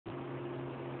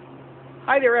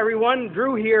Hi there, everyone.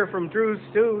 Drew here from Drew's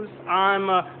Stews. I'm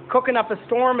cooking up a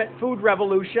storm at Food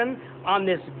Revolution on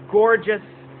this gorgeous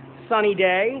sunny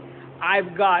day.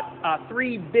 I've got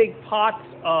 3 big pots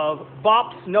of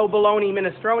Bops No Baloney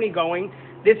Minestrone going.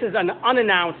 This is an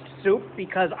unannounced soup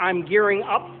because I'm gearing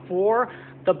up for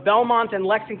the Belmont and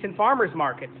Lexington Farmers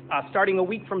Markets. Starting a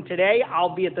week from today,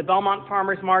 I'll be at the Belmont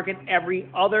Farmers Market every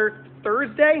other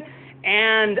Thursday.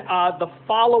 And the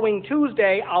following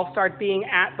Tuesday, I'll start being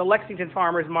at the Lexington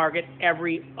Farmers Market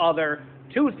every other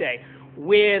Tuesday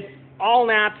with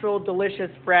all-natural, delicious,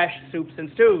 fresh soups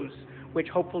and stews, which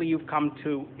hopefully you've come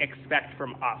to expect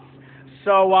from us.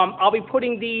 So I'll be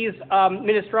putting these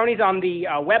minestrones on the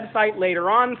website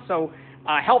later on, so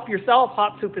help yourself,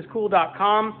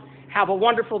 hotsoufiscool.com. Have a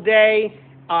wonderful day.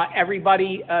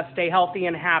 Everybody stay healthy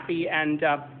and happy, and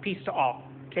peace to all.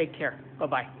 Take care.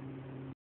 Bye-bye.